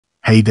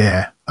Hey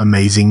there,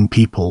 amazing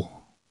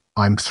people.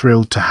 I'm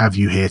thrilled to have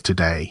you here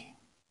today.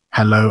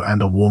 Hello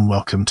and a warm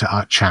welcome to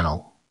our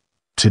channel.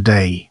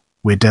 Today,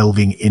 we're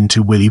delving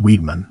into Willy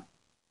Wiedmann.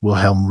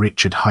 Wilhelm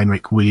Richard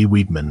Heinrich Willy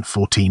Wiedmann,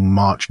 14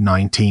 March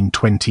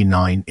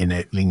 1929 in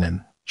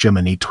Ettlingen,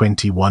 Germany,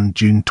 21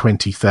 June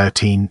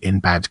 2013 in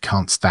Bad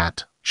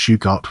Cannstatt,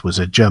 Stuttgart, was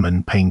a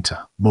German painter,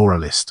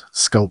 muralist,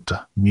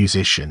 sculptor,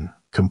 musician,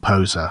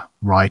 composer,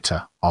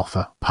 writer,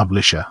 author,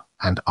 publisher,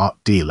 and art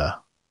dealer.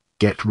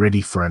 Get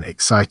ready for an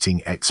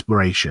exciting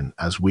exploration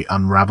as we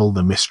unravel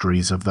the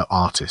mysteries of the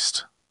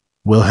artist.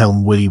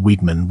 Wilhelm Willy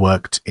Wiedmann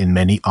worked in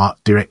many art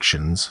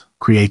directions,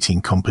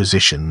 creating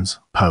compositions,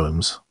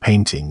 poems,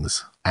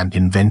 paintings, and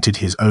invented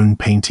his own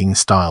painting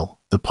style,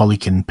 the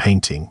Polygon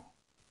painting.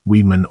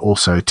 Wiedmann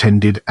also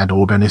attended and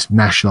organized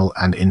national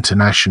and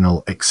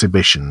international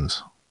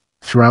exhibitions.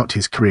 Throughout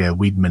his career,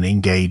 Wiedmann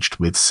engaged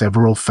with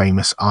several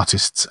famous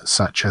artists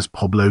such as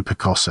Pablo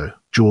Picasso,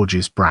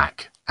 Georges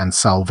Braque, and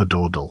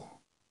Salvador Dali.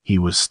 He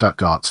was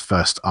Stuttgart's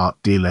first art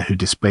dealer who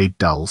displayed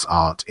Dali's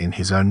art in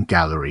his own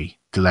gallery,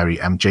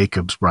 Galerie am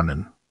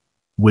Jakobsbrunnen.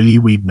 Willy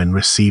Wiedmann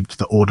received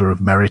the Order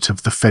of Merit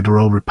of the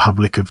Federal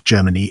Republic of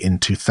Germany in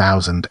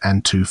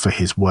 2002 for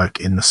his work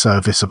in the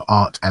service of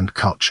art and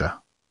culture.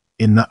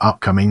 In the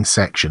upcoming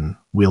section,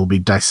 we'll be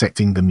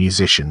dissecting the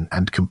musician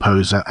and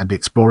composer and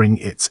exploring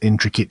its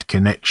intricate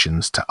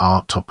connections to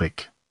our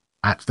topic.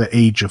 At the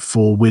age of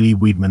 4, Willy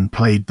Wiedmann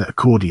played the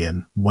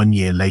accordion. 1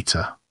 year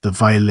later, the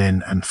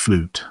violin and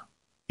flute.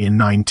 In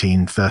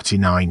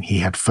 1939, he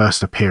had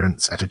first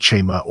appearance at a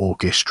chamber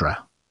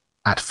orchestra.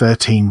 At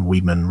 13,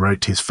 Wiedmann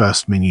wrote his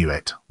first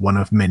minuet, one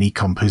of many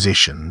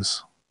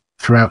compositions.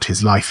 Throughout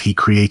his life, he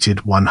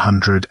created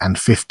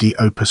 150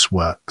 opus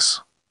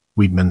works.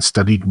 Wiedmann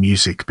studied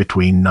music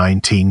between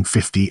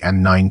 1950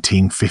 and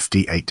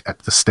 1958 at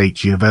the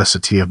State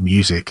University of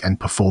Music and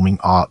Performing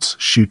Arts,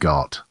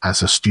 Stuttgart,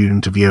 as a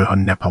student of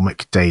Johann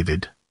Nepomuk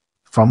David.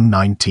 From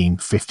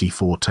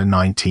 1954 to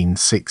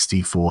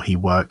 1964, he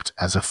worked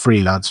as a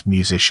freelance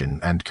musician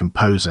and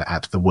composer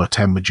at the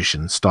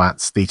Württembergischen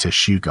Staatstheater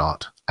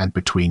Stuttgart, and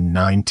between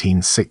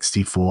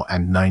 1964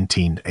 and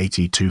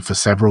 1982 for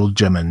several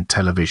German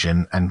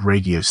television and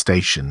radio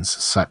stations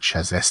such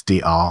as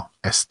SDR,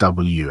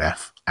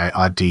 SWF,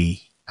 ARD,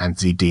 and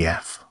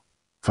ZDF.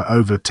 For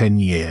over 10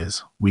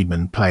 years,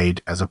 Wiedmann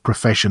played as a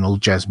professional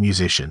jazz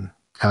musician,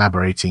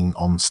 collaborating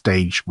on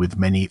stage with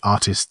many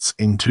artists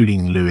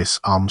including Louis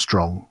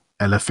Armstrong,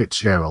 Ella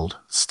Fitzgerald,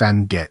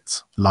 Stan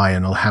Getz,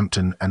 Lionel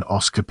Hampton, and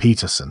Oscar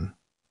Peterson.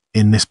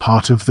 In this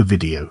part of the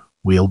video,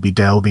 we'll be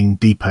delving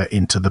deeper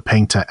into the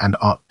painter and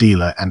art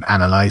dealer and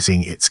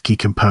analyzing its key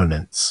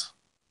components.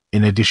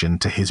 In addition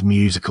to his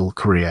musical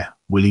career,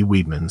 Willy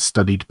Wiedmann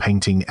studied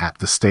painting at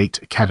the State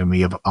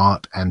Academy of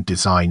Art and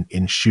Design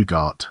in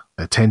Stuttgart,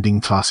 attending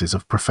classes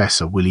of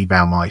Professor Willy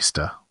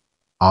Baumeister.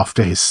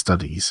 After his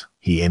studies,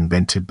 he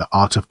invented the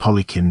art of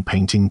Polygon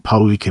painting,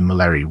 Polygon,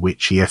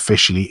 which he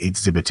officially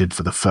exhibited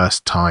for the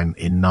first time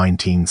in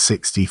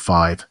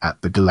 1965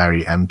 at the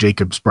Galerie am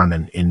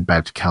Jakobsbrunnen in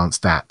Bad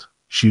Cannstatt,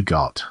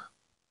 Stuttgart.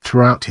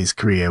 Throughout his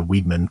career,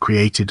 Wiedmann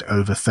created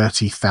over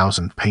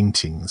 30,000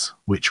 paintings,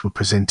 which were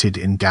presented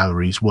in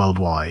galleries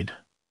worldwide.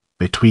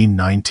 Between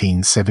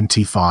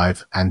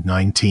 1975 and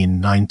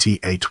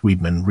 1998,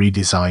 Wiedmann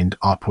redesigned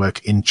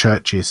artwork in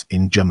churches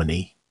in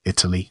Germany,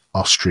 Italy,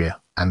 Austria,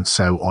 and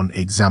so on.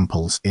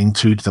 Examples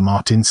include the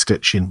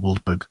Martinskirche in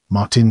Waldburg,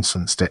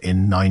 Martinsfenster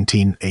in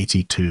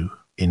 1982,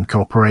 in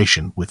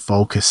cooperation with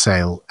Volker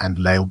Sale and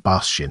Leo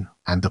Bastian,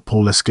 and the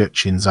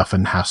Pauluskirche in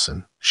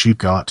Zuffenhausen,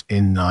 Stuttgart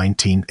in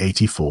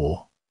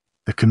 1984.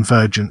 The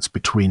convergence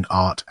between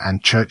art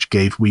and church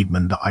gave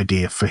Wiedmann the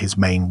idea for his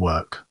main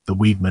work, the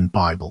Wiedmann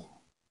Bible.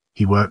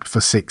 He worked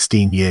for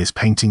 16 years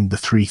painting the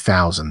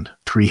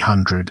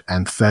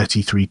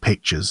 3,333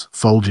 pictures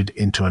folded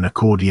into an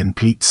accordion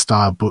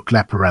pleat-style book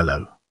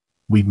Leporello.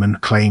 Wiedmann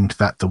claimed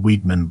that the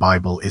Wiedmann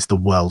Bible is the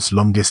world's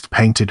longest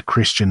painted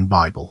Christian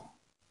Bible.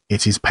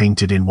 It is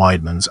painted in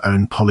Wiedmann's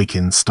own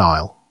Polygon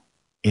style.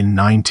 In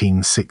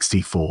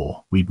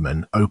 1964,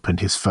 Wiedmann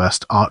opened his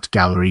first art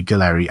gallery,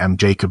 Galerie am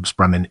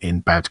Jakobsbrunnen in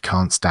Bad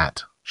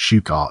Cannstatt,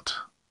 Stuttgart.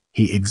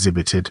 He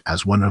exhibited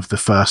as one of the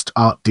first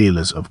art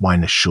dealers of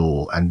Wiener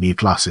Schule and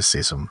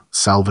Neoclassicism,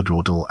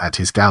 Salvador Dali, at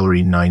his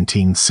gallery in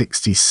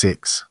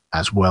 1966,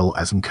 as well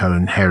as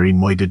Mkoen Harry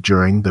Moida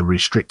during the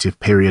restrictive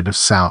period of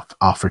South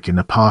African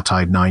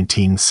apartheid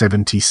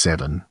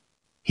 1977.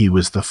 He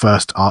was the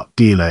first art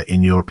dealer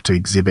in Europe to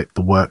exhibit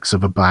the works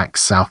of a black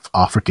South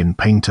African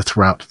painter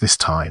throughout this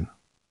time.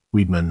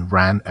 Wiedmann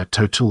ran a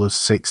total of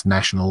 6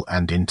 national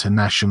and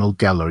international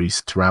galleries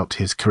throughout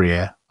his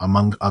career.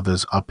 Among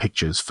others are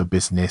Pictures for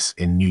Business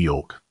in New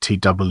York,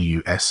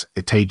 TWS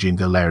Ettlingen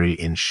Galerie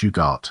in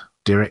Stuttgart,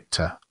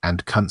 Director,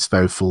 and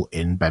Kunsthoffel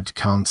in Bad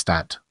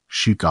Cannstatt,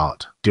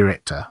 Stuttgart,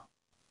 Director.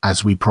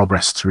 As we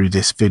progress through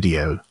this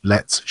video,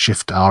 let's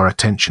shift our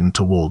attention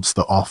towards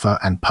the author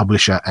and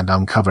publisher and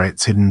uncover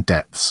its hidden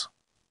depths.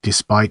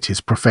 Despite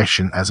his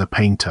profession as a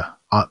painter,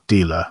 art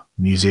dealer,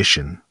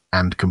 musician,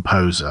 and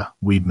composer,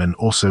 Wiedmann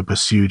also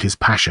pursued his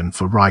passion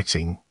for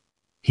writing.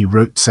 He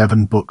wrote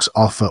 7 books,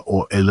 author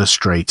or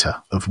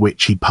illustrator, of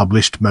which he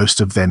published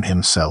most of them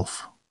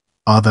himself.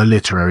 Other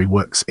literary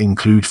works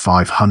include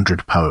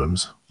 500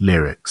 poems,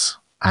 lyrics,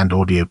 and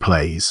audio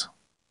plays.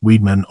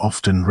 Wiedmann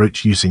often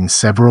wrote using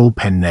several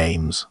pen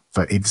names,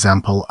 for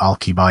example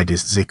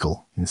Alcibiades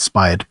Zickel,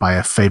 inspired by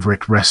a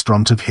favorite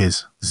restaurant of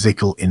his,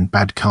 Zickel in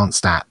Bad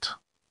Cannstatt.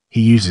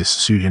 He uses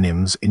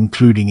pseudonyms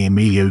including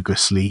Emilio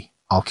Gusli,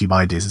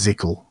 Alcibiades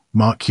Zickel,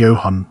 Mark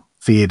Johann,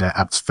 Theodor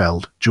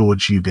Abtsfeld,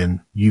 George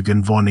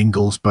Eugen von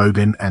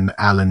Ingelsbogen, and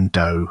Alan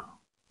Doe.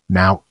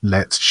 Now,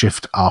 let's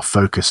shift our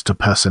focus to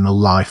personal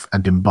life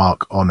and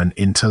embark on an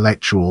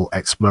intellectual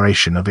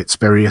exploration of its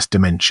various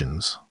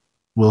dimensions.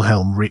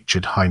 Wilhelm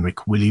Richard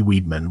Heinrich Willy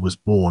Wiedmann was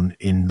born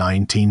in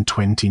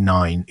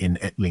 1929 in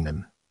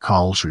Ettlingen,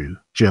 Karlsruhe,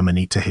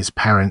 Germany, to his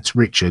parents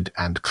Richard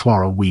and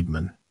Clara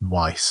Wiedmann,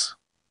 Weiss.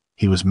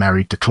 He was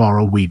married to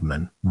Clara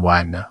Wiedmann,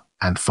 Wagner,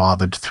 and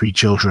fathered 3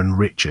 children,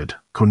 Richard,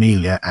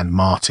 Cornelia, and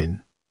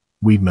Martin.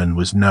 Wiedmann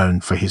was known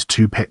for his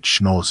 2 pet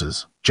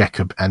schnauzers,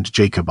 Jacob and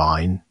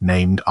Jacobine,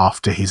 named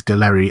after his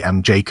Galerie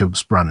am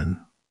Jakobsbrunnen.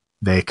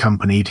 They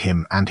accompanied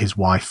him and his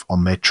wife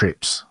on their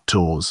trips,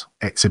 tours,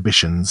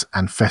 exhibitions,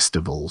 and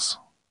festivals.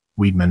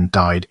 Wiedmann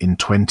died in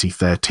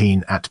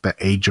 2013 at the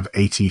age of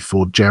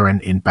 84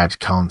 Jaren in Bad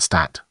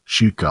Cannstatt,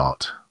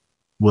 Stuttgart.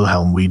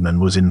 Wilhelm Wiedmann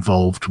was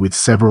involved with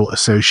several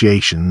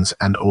associations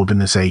and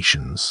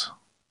organizations.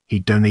 He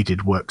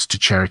donated works to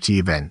charity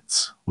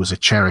events, was a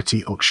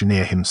charity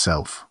auctioneer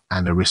himself,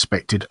 and a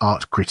respected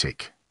art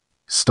critic.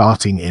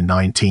 Starting in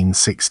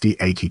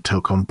 1968, he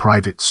took on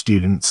private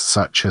students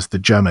such as the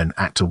German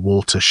actor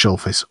Walter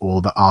Schulthess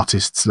or the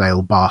artists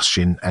Lael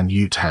Bastian and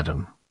Ute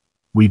Haddam.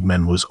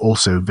 Wiedmann was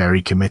also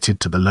very committed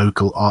to the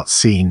local art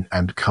scene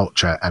and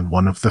culture, and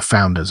one of the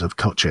founders of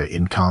Culture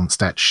in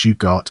Cannstatt,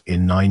 Stuttgart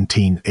in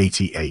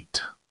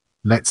 1988.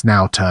 Let's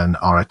now turn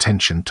our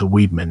attention to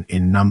Wiedmann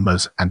in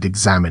numbers and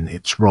examine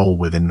its role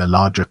within the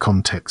larger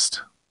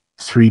context.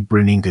 3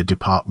 Brüninger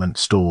department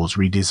stores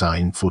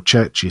redesigned for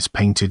churches,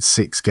 painted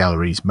 6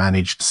 galleries,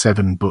 managed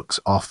 7 books,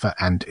 author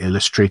and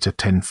illustrator,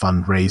 10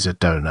 fundraiser,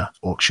 donor,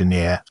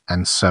 auctioneer,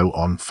 and so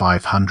on,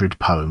 500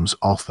 poems,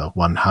 author,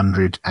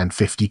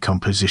 150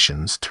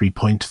 compositions,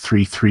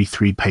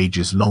 3.333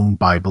 pages long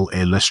Bible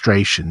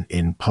illustration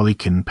in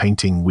polygon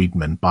painting,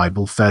 Wiedmann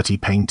Bible, 30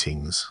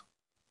 paintings.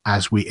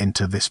 As we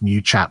enter this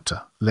new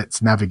chapter,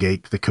 let's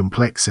navigate the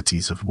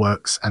complexities of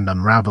works and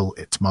unravel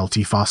its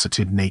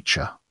multifaceted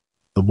nature.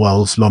 The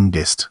world's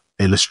longest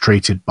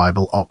illustrated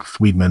Bible,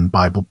 Wiedmann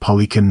Bible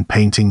polygon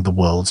painting. The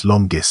world's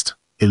longest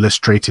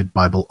illustrated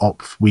Bible,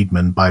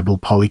 Wiedmann Bible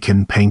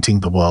polygon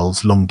painting. The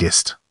world's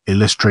longest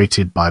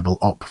illustrated Bible,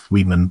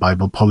 Wiedmann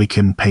Bible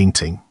polygon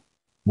painting.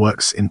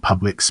 Works in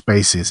public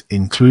spaces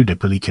include a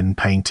polygon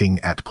painting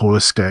at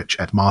Pauluskirche.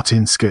 At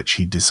Martinskirche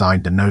he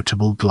designed a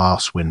notable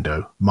glass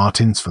window,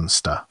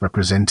 Martinsfenster,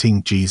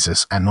 representing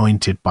Jesus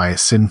anointed by a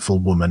sinful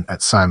woman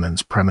at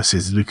Simon's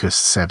premises, Lucas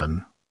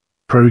 7.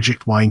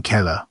 Project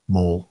Weinkeller,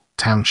 Mall,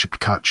 Township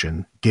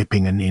Kutchen,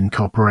 Gippingen in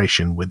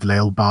cooperation with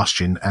Lael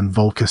Bastian and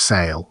Volker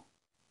Sale.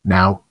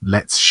 Now,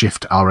 let's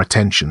shift our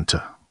attention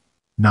to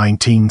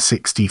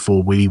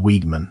 1964 Willy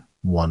Wiedmann,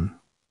 1.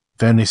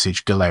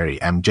 Vernissage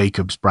Galerie am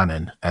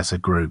Jakobsbrunnen as a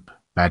group,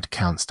 Bad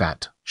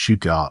Cannstatt,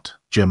 Stuttgart,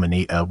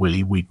 Germany.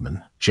 Willy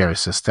Wiedmann,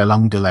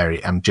 Jahresausstellung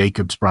Galerie am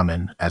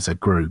Jakobsbrunnen as a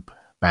group,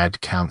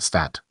 Bad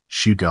Cannstatt,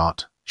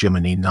 Stuttgart,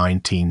 Germany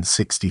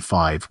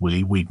 1965.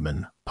 Willy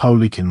Wiedmann,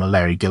 Polygon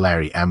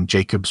Galerie am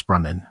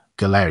Jakobsbrunnen,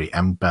 Galerie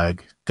am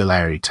Berg,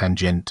 Galerie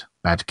Tangent,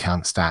 Bad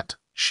Cannstatt,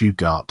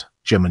 Stuttgart,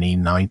 Germany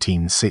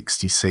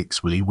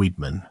 1966. Willy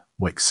Wiedmann,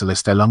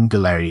 Wechselausstellung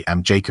Galerie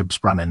am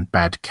Jakobsbrunnen,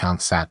 Bad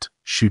Cannstatt,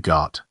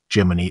 Stuttgart,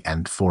 Germany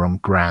and Forum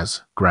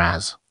Graz,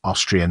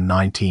 Austria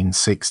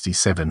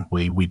 1967.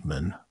 Willy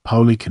Wiedmann,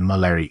 Polygon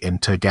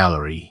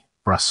Intergallery,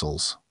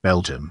 Brussels,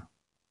 Belgium.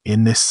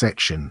 In this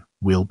section,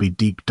 we'll be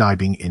deep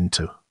diving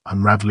into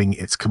unraveling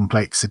its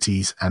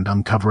complexities and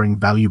uncovering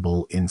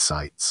valuable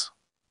insights.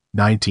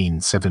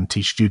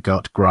 1970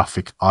 Stuttgart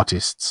graphic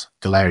artists,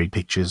 Galerie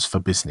Pictures for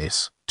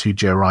Business, to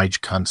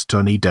Gerige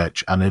Kunstuni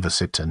Deutsche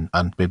Universitäten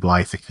und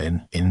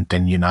Bibliotheken in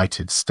den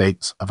United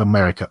States of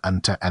America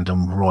unter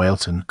anderem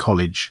Royalton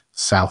College,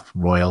 South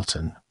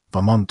Royalton,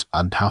 Vermont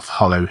and Half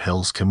Hollow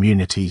Hills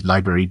Community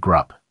Library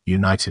Group,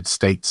 United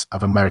States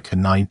of America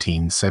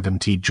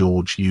 1970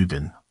 George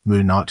Eugen,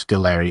 Moonart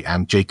Galerie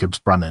am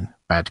Jakobsbrunnen,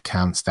 Bad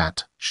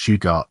Cannstatt,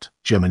 Stuttgart,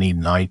 Germany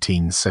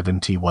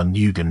 1971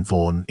 Eugen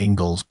von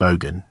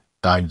Ingelsbogen,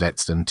 Die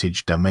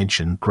letztendliche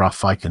Dimension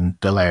Grafiken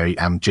Galerie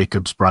am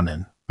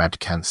Jakobsbrunnen, Bad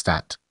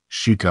Cannstatt,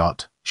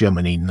 Stuttgart,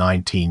 Germany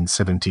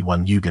 1971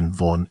 Eugen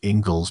von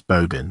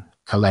Ingelsbogen,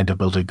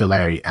 Kalenderbilder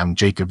Galerie am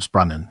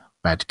Jakobsbrunnen,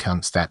 Bad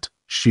Cannstatt,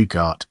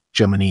 Stuttgart,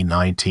 Germany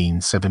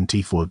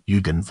 1974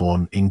 Eugen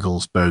von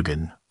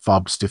Ingelsbogen,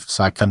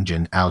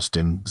 Farbstiftseichen aus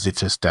dem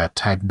Besitz der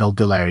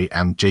Tagnell-Galerie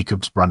am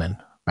Jakobsbrunnen,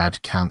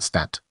 Bad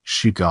Cannstatt,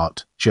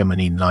 Stuttgart,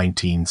 Germany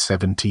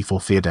 1974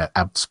 Theodor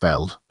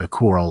Abtsfeld,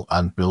 Aquarell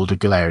und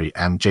Bildergalerie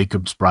am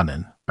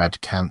Jakobsbrunnen,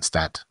 Bad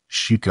Cannstatt,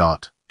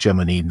 Stuttgart,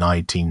 Germany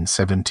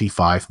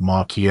 1975.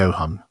 Mark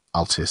Johann,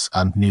 Altes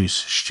und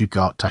Neus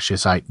Stuttgartische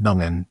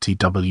Zeitungen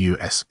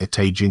TWS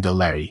Ettlingen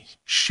Galerie,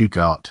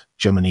 Stuttgart,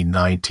 Germany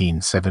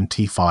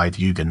 1975.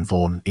 Jürgen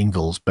von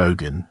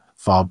Ingelsbogen,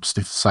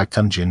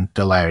 Farbstiftzeitungen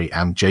Galerie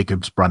am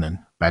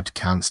Jakobsbrunnen, Bad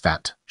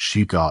Cannstatt,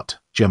 Stuttgart,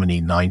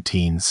 Germany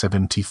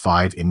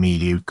 1975.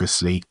 Emilio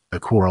Güssli,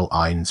 Aquarell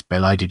 1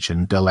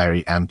 Beleidigen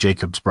Galerie am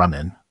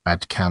Jakobsbrunnen,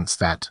 Bad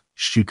Cannstatt,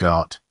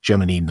 Stuttgart,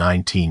 Germany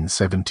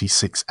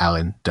 1976.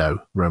 Alan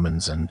Doe,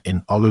 Romansen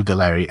in Olu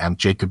Galerie am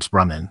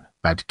Jakobsbrunnen,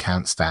 Bad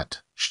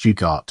Cannstatt,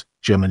 Stuttgart,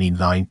 Germany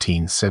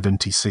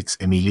 1976.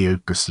 Emilio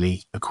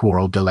Güssli,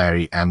 Aquarell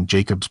Galerie am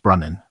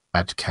Jakobsbrunnen,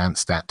 Bad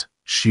Cannstatt,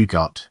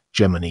 Stuttgart,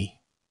 Germany.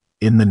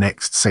 In the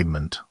next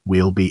segment,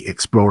 we'll be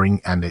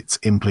exploring and its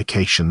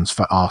implications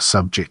for our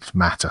subject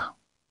matter.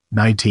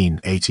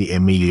 1980.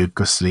 Emilio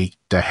Güssli,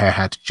 Der Herr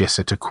hat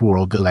Jesset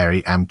Aquarell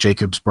Galerie am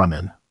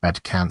Jakobsbrunnen,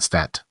 Bad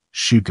Cannstatt,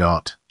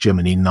 Stuttgart,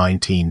 Germany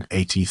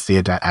 1980.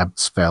 Theodor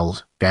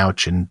Absfeld,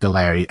 Gauchen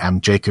Galerie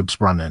am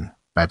Jakobsbrunnen,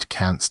 Bad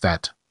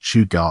Cannstatt,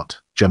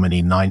 Stuttgart,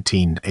 Germany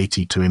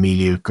 1982.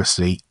 Emilio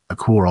Güssli,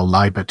 Aquarell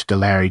Liebert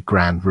Galerie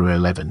Grand Rue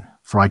 11,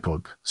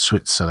 Freiburg,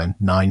 Switzerland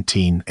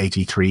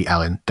 1983.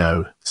 Alan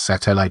Doe,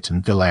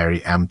 Satelliten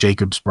Galerie am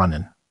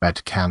Jakobsbrunnen,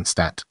 Bad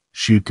Cannstatt,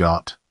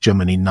 Stuttgart,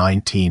 Germany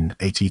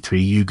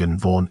 1983. Jürgen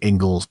von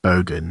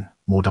Ingelsbogen,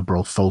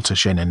 Morderbruch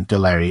Folterschenen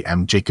Galerie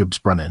am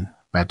Jakobsbrunnen,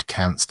 Bad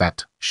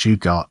Cannstatt,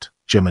 Stuttgart,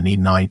 Germany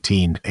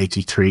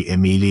 1983.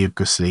 Emilio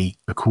Güssli,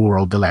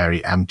 Aquarell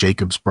Galerie am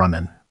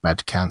Jakobsbrunnen,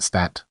 Bad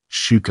Cannstatt,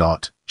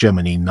 Stuttgart,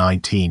 Germany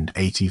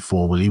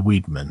 1984. Willy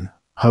Wiedmann,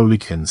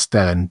 Hooligan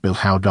Stellen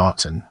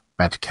Bildhaugarten,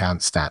 Bad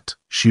Cannstatt,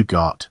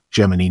 Stuttgart,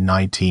 Germany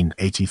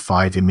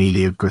 1985.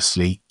 Emilio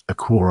Güssli,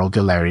 Aquarell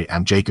Galerie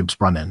am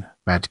Jakobsbrunnen,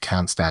 Bad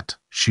Cannstatt,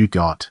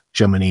 Stuttgart,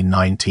 Germany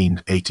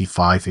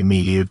 1985.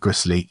 Emilio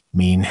Güssli,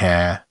 Mein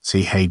Herr,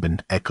 Sie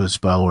haben etwas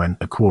verloren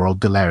Aquarell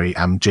Galerie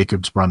am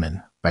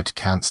Jakobsbrunnen, Bad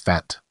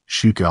Cannstatt,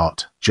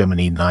 Stuttgart,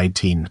 Germany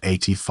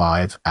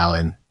 1985.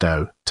 Alan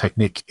Doe,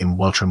 Technik im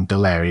Weltraum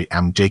Galerie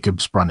am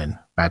Jakobsbrunnen,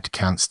 Bad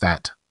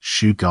Cannstatt,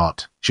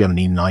 Stuttgart,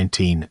 Germany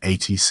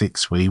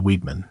 1986. Willy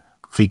Wiedmann,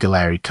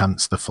 Galerie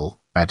Kunststoffel,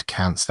 Bad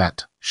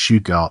Cannstatt,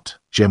 Stuttgart,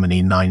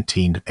 Germany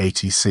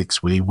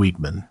 1986. Willy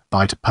Wiedmann,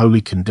 Weiter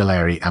Poliken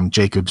Galerie am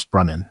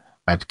Jakobsbrunnen,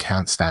 Bad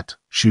Cannstatt,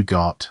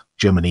 Stuttgart,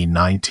 Germany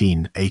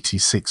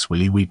 1986.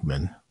 Willy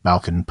Wiedmann,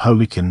 Balkan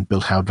Poliken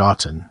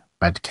Bildhaugarten,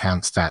 Bad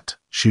Cannstatt,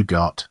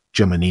 Stuttgart,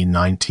 Germany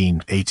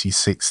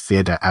 1986.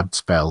 Theodor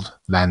Absfeld,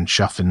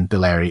 Landschaften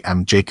Galerie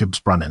am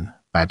Jakobsbrunnen,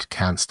 Bad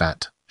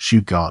Cannstatt,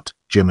 Stuttgart,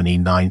 Germany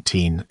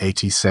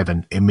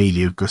 1987.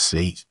 Emilio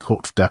Güssli,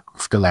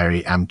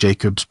 Galerie am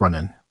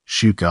Jakobsbrunnen,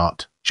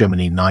 Stuttgart,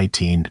 Germany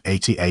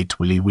 1988.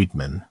 Willy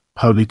Wiedmann,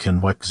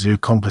 Poliken Werk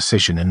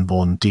Compositionen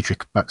von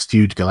Dietrich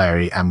Buxtehude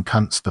Galerie am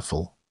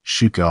Kunststoffel,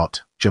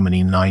 Stuttgart,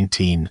 Germany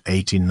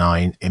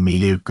 1989.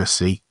 Emilio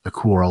Güssli,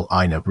 Aquarell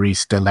eine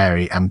Ries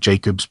Galerie am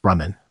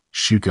Jakobsbrunnen,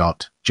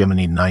 Stuttgart,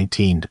 Germany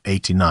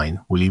 1989.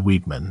 Willy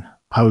Wiedmann,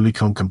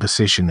 Poliken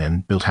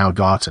Compositionen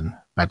Bildhaugarten,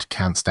 Bad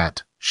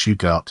Cannstatt,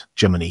 Stuttgart,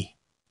 Germany.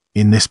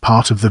 In this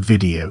part of the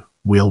video,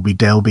 we'll be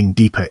delving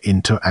deeper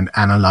into and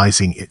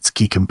analyzing its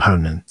key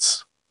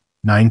components.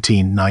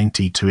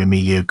 1992.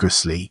 Emilio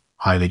Güssli,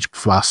 Heilig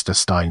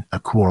Pflasterstein,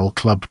 Aquarell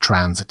Club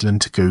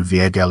Transatlantico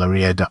via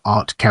Galeria de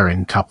Arte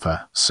Karen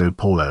Kupfer, Sao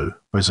Paulo,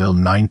 Brazil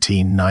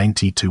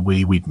 1992.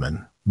 Willy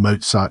Wiedmann,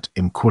 Mozart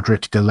im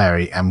Quadrat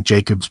Galerie am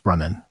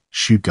Jakobsbrunnen,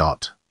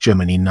 Stuttgart,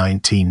 Germany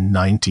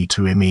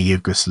 1992. Emilio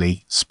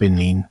Güssli,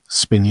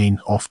 Spinlin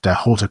auf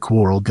der Haute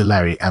Aquarell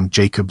Galerie am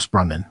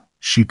Jakobsbrunnen,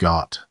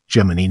 Stuttgart,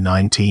 Germany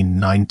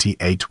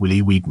 1998.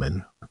 Willy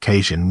Wiedmann,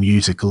 Occasion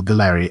Musical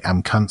Galerie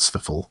am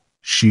Kunststoffel,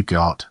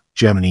 Stuttgart,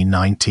 Germany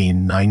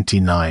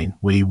 1999.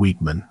 Willy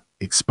Wiedmann,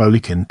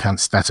 Expoliken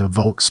Cannstatter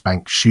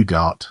Volksbank,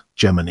 Stuttgart,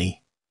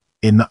 Germany.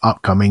 In the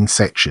upcoming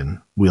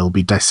section, we'll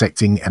be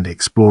dissecting and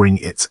exploring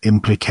its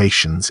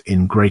implications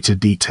in greater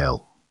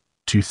detail.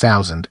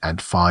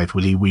 2005.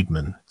 Willy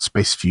Wiedmann,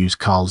 Spacefuse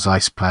Carl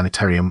Zeiss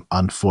Planetarium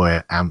und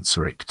Feuer am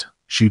Zurich,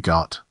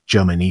 Stuttgart,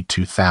 Germany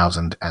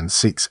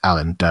 2006.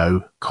 Alan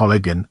Doe,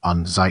 Kollegen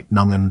und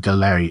Zeitungen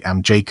Galerie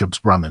am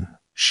Jakobsbrunnen,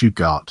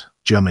 Stuttgart,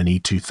 Germany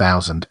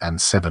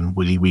 2007.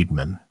 Willy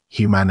Wiedmann,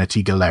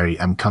 Humanity Galerie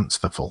am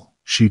Kunststoffel,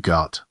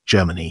 Stuttgart,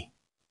 Germany.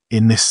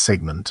 In this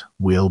segment,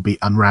 we'll be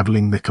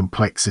unraveling the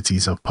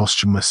complexities of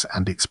posthumous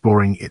and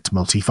exploring its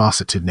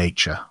multifaceted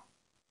nature.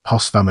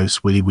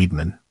 Posthumous. Willy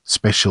Wiedmann,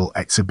 Special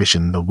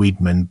Exhibition The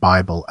Wiedmann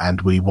Bible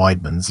and Willy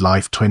Wiedmann's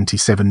Life,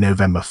 27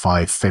 November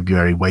 5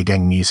 February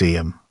Wageningen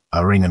Museum,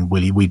 Ettlingen.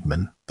 Willy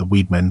Wiedmann, The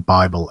Wiedmann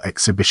Bible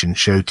Exhibition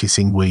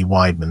showcasing Willy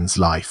Wiedmann's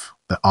life,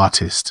 the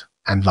artist,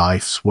 and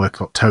life's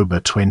work, October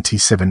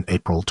 27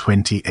 April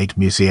 28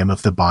 Museum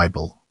of the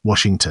Bible,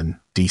 Washington,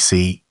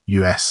 D.C.,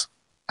 U.S.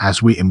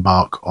 As we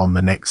embark on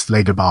the next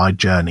leg of our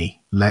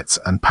journey, let's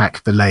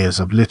unpack the layers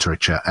of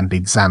literature and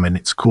examine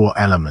its core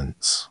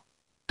elements.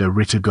 Der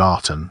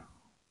Rittergarten.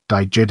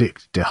 Die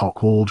Gedicht der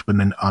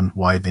Hochwaldbahnen und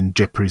Weiden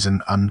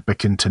Geprisen und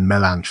bekannten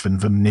Melange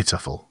von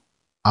Nitterful.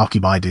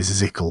 Alcibiades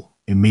Zickel,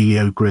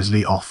 Emilio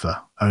Grizzly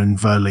Offer, Own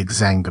Verlig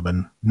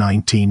Zangerman,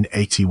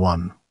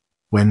 1981.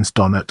 Wens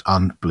Donnet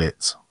und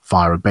Blitz,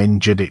 Fire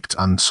Benedict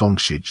und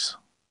Songschitz.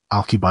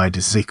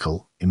 Alcibiades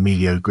Zickel,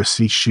 Emilio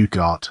Grizzly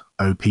Stuttgart,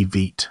 OP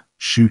Viet,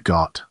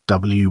 Stuttgart,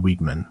 W.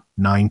 Wiedmann,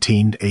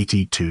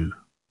 1982.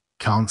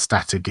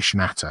 Cannstatter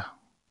Geschnatter.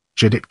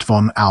 Gedicht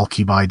von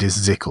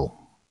Alcibiades Zickel.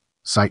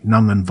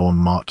 Zeichnungen von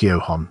Mark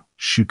Johann,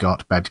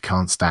 Stuttgart Bad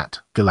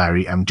Cannstatt,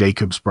 Galerie am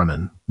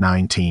Jakobsbrunnen,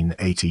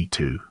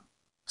 1982.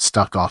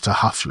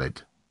 Stuttgarter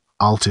Haflig.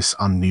 Altes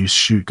und News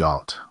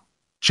Stuttgart.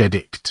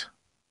 Gedicht.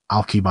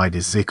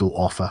 Alcibiades Zickel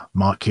Offer,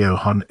 Mark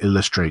Johann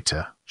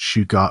Illustrator,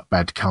 Stuttgart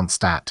Bad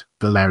Cannstatt,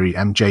 Galerie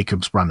am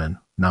Jakobsbrunnen,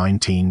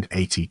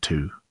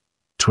 1982.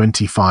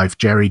 25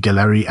 Jerry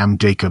Galerie am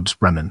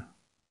Jakobsbrunnen.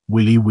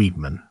 Willy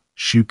Wiedmann,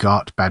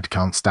 Stuttgart Bad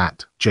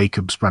Cannstatt,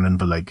 Jakobsbrunnen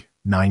Verlag,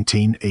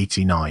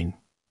 1989.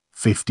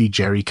 50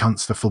 Jerry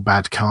Kunstful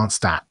Bad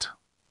Cannstatt.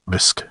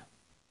 Risk.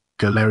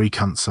 Galerie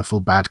Kunstful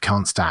Bad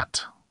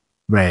Cannstatt.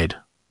 Red.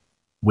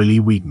 Willy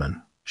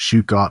Wiedmann,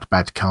 Stuttgart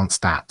Bad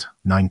Cannstatt,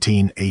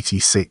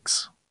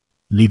 1986.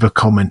 Leave a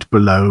comment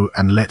below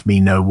and let me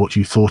know what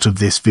you thought of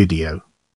this video.